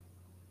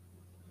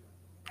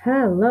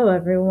Hello,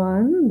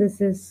 everyone. This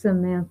is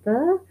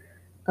Samantha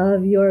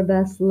of Your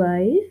Best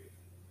Life,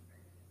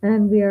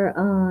 and we are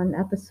on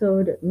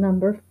episode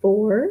number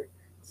 4.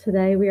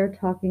 Today, we are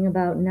talking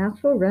about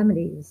natural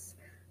remedies.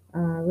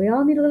 We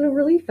all need a little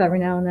relief every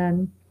now and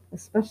then,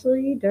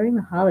 especially during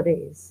the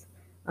holidays.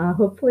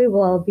 Hopefully,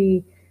 we'll all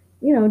be,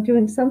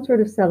 doing some sort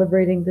of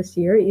celebrating this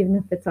year, even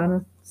if it's on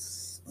a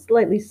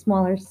slightly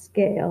smaller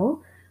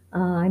scale.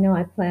 I know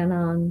I plan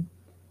on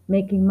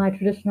making my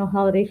traditional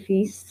holiday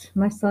feast.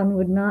 My son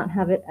would not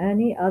have it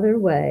any other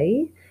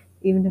way,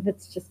 even if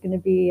it's just going to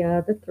be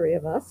the three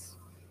of us.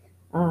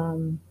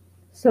 Um,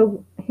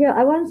 so here,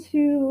 I wanted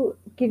to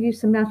give you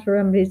some natural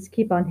remedies to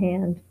keep on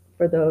hand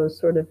for those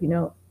sort of,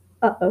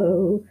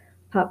 uh-oh,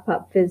 pop,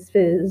 pop, fizz,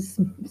 fizz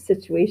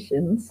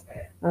situations.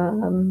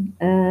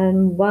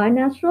 And why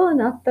natural and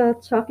not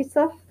the chalky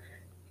stuff?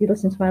 If you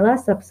listen to my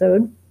last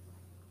episode,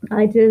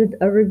 I did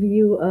a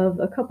review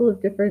of a couple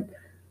of different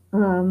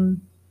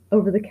um,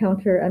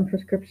 over-the-counter and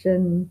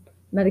prescription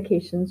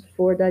medications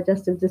for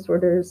digestive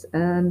disorders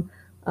and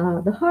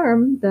the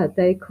harm that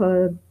they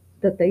could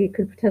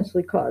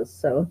potentially cause.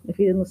 So if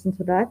you didn't listen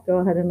to that, go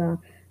ahead and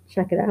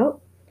check it out.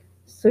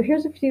 So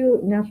here's a few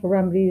natural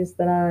remedies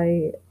that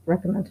I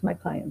recommend to my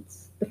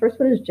clients. The first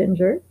one is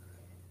ginger,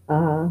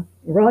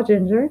 raw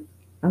ginger.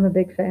 I'm a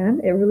big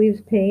fan. It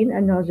relieves pain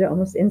and nausea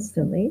almost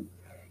instantly.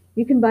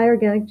 You can buy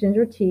organic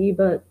ginger tea,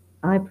 but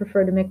I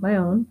prefer to make my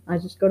own. I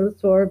just go to the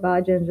store,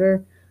 buy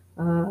ginger.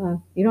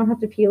 You don't have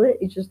to peel it.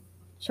 You just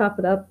chop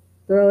it up,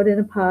 throw it in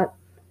a pot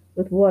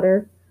with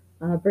water,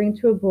 bring it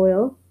to a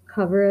boil,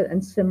 cover it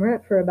and simmer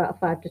it for about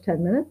 5 to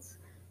 10 minutes.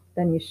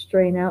 Then you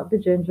strain out the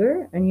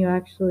ginger and you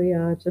actually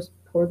just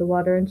pour the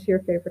water into your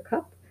favorite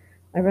cup.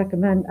 I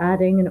recommend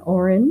adding an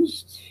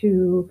orange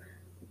to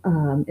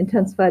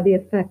intensify the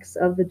effects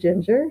of the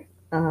ginger.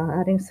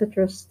 Adding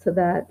citrus to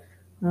that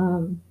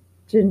um,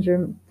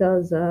 ginger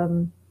does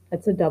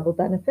it's a double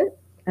benefit,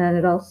 and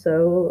it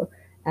also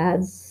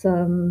adds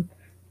some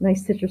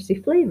nice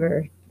citrusy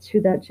flavor to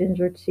that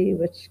ginger tea,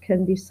 which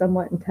can be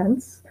somewhat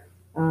intense.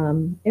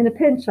 In a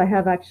pinch, I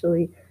have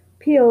actually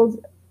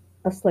peeled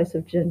a slice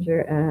of ginger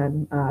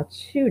and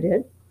chewed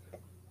it.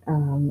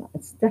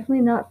 It's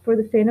definitely not for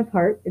the faint of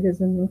heart. It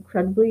is an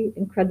incredibly,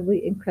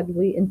 incredibly,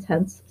 incredibly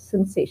intense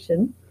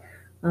sensation.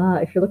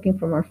 If you're looking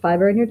for more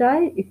fiber in your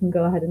diet, you can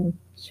go ahead and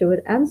chew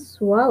it and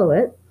swallow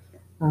it.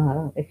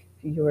 If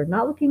you're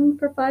not looking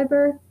for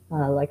fiber,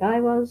 like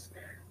I was,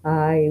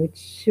 I would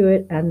chew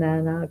it and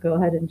then go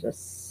ahead and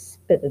just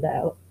spit it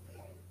out.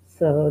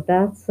 So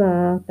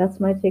that's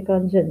my take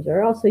on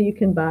ginger. Also, you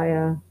can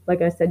buy,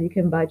 like I said, you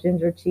can buy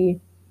ginger tea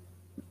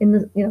in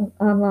the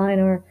online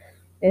or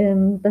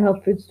in the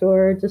health food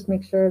store. Just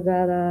make sure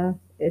that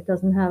it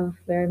doesn't have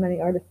very many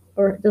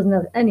or it doesn't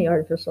have any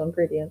artificial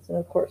ingredients, and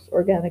of course,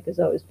 organic is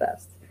always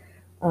best.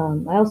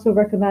 I also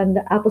recommend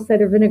apple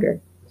cider vinegar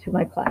to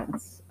my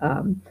clients.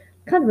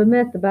 Kind of a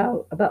myth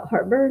about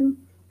heartburn.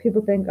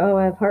 People think, oh,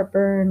 I have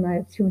heartburn, I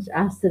have too much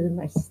acid in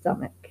my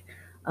stomach.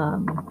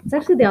 It's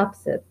actually the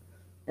opposite.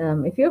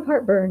 If you have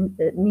heartburn,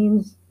 it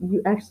means you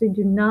actually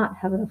do not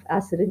have enough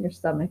acid in your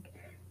stomach,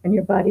 and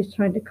your body's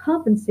trying to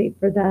compensate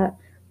for that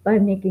by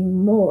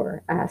making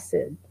more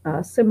acid,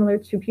 similar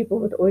to people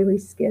with oily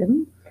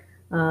skin.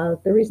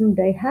 The reason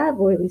they have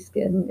oily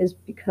skin is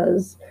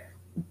because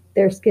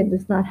their skin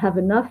does not have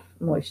enough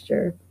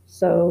moisture,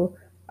 so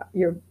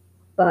your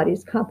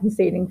body's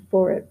compensating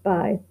for it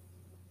by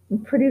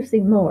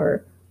producing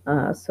more.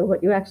 So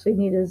what you actually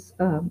need is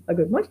a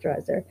good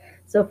moisturizer.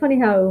 So funny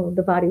how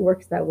the body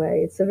works that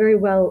way. It's a very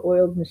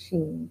well-oiled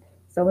machine.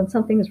 So when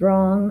something's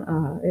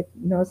wrong, it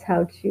knows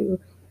how to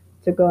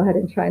go ahead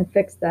and try and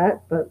fix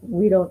that. But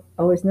we don't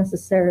always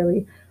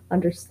necessarily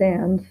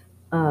understand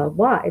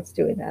why it's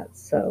doing that.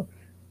 So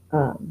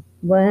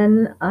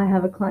when I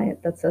have a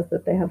client that says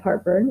that they have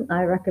heartburn,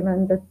 I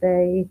recommend that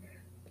they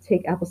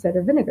take apple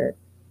cider vinegar.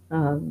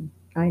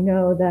 I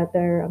know that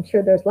I'm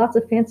sure there's lots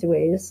of fancy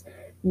ways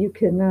you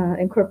can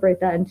incorporate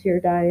that into your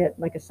diet,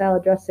 like a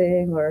salad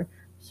dressing, or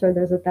I'm sure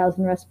there's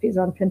 1,000 recipes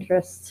on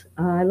Pinterest.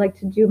 I like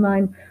to do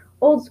mine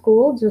old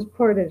school, just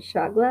pour it in a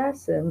shot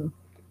glass and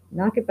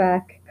knock it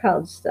back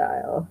college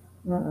style.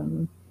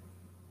 Um,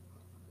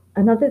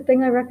 Another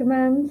thing I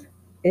recommend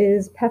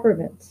is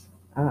peppermint.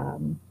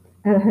 Um,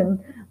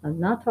 and I'm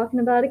not talking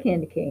about a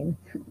candy cane.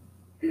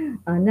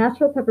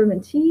 Natural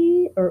peppermint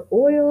tea or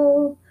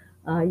oil.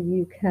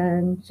 You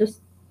can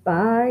just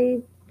buy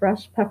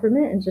fresh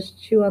peppermint and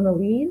just chew on the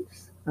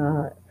leaves.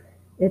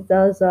 It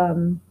does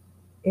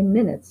in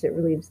minutes. It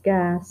relieves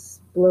gas,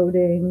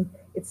 bloating.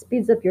 It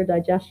speeds up your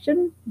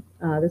digestion.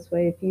 This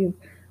way, if you've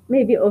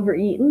maybe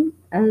overeaten,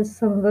 as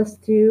some of us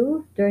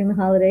do during the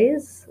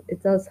holidays,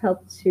 it does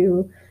help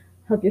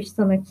your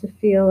stomach to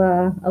feel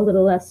a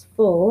little less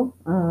full,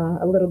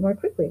 a little more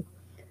quickly.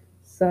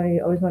 So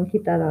you always want to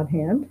keep that on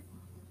hand.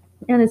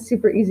 And it's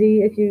super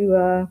easy if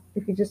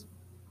you just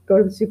go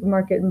to the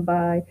supermarket and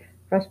buy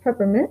fresh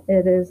peppermint.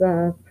 It is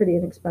pretty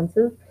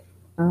inexpensive.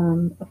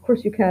 Of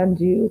course, you can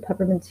do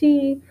peppermint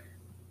tea,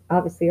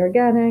 obviously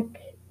organic,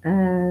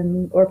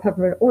 and or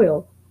peppermint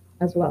oil.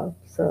 as well.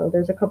 So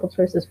there's a couple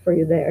choices for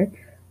you there.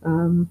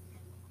 Um,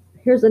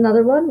 Here's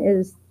another one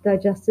is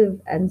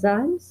digestive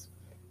enzymes.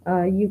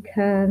 You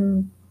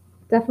can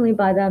definitely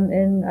buy them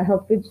in a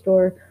health food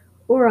store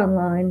or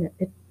online.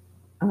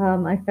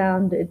 I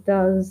found it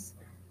does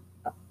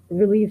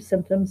relieve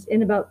symptoms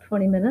in about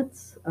 20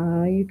 minutes.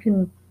 You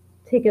can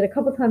take it a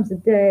couple times a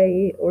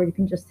day, or you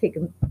can just take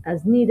them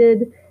as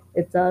needed.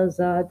 It does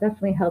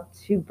definitely help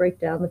to break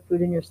down the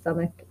food in your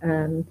stomach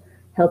and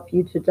help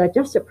you to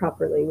digest it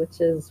properly,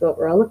 which is what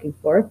we're all looking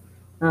for.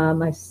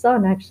 My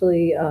son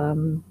actually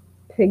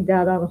pigged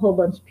out on a whole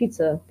bunch of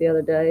pizza the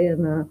other day,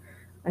 and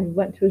I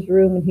went to his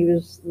room and he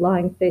was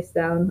lying face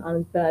down on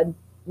his bed,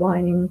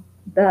 whining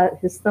that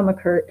his stomach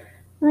hurt.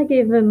 And I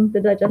gave him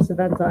the digestive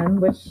enzyme,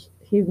 which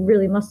he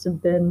really must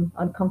have been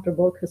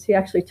uncomfortable because he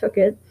actually took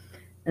it,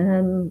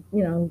 and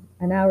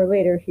an hour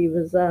later he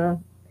was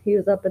up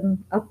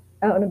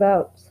out and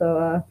about.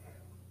 So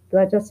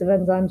digestive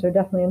enzymes are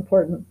definitely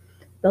important.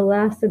 The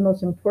last and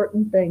most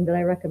important thing that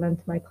I recommend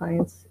to my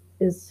clients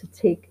is to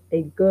take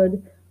a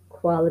good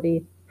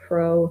quality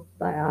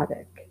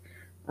probiotic.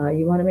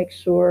 You want to make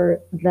sure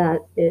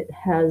that it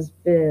has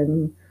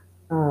been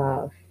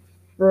uh,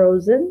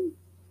 frozen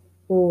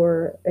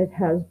or it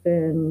has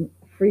been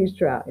freeze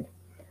dried.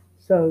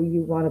 So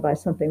you want to buy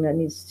something that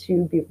needs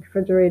to be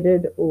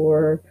refrigerated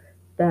or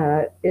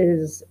that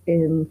is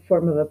in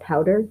form of a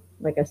powder,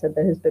 like I said,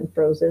 that has been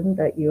frozen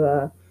that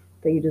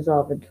you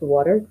dissolve into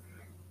water.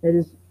 It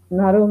is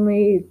not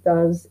only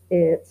does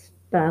it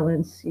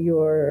balance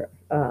your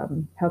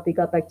healthy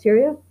gut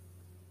bacteria,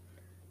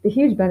 the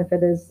huge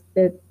benefit is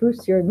it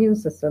boosts your immune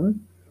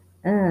system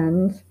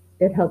and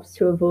it helps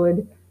to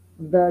avoid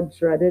the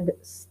dreaded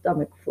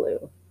stomach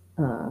flu.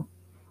 Uh,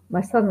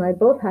 my son and I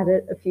both had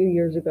it a few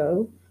years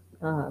ago,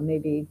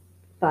 maybe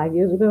 5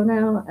 years ago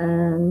now,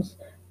 and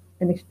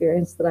an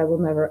experience that I will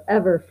never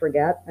ever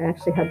forget. I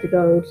actually had to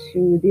go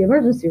to the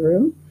emergency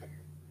room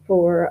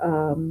for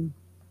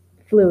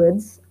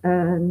fluids,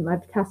 and my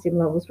potassium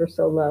levels were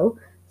so low.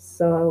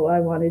 So I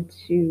wanted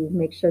to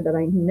make sure that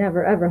I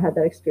never ever had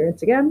that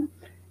experience again.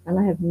 And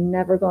I have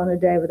never gone a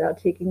day without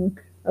taking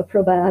a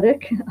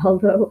probiotic,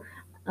 although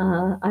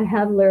I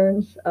have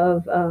learned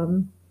of,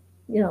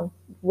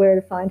 where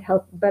to find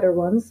health better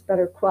ones,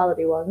 better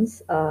quality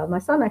ones. My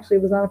son actually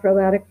was on a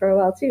probiotic for a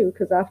while too,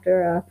 because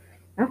after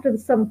the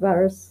stomach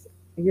virus,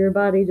 your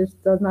body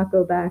just does not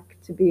go back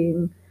to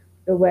being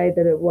the way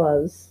that it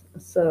was.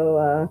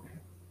 So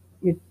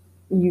you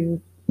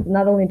you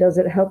not only does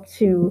it help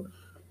to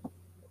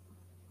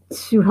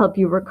help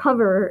you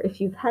recover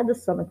if you've had the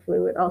stomach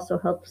flu, it also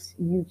helps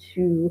you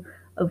to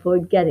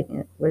avoid getting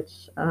it,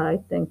 which I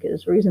think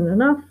is reason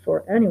enough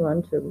for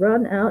anyone to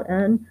run out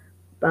and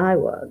buy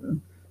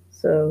one.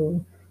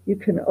 So you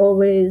can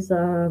always,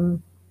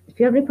 if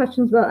you have any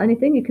questions about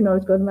anything, you can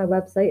always go to my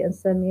website and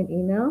send me an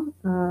email,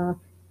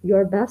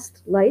 Your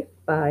Best Life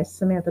by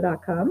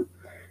Samantha.com.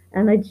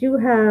 And I do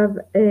have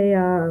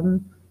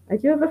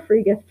a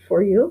free gift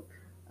for you.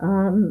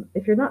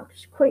 If you're not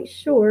quite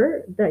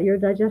sure that your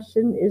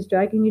digestion is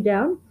dragging you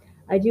down,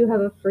 I do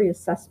have a free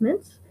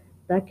assessment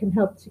that can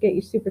help to get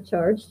you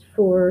supercharged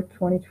for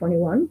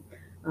 2021.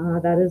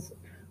 That is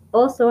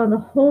also on the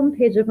home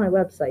page of my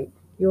website,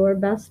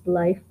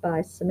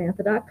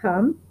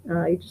 yourbestlife.samantha.com.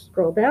 You just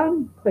scroll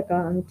down, click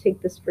on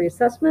take this free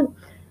assessment,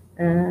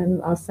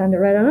 and I'll send it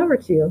right on over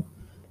to you.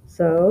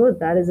 So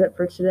that is it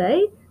for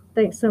today.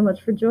 Thanks so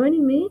much for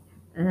joining me,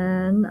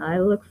 and I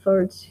look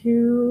forward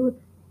to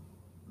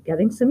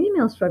getting some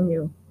emails from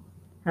you.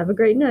 Have a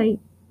great night.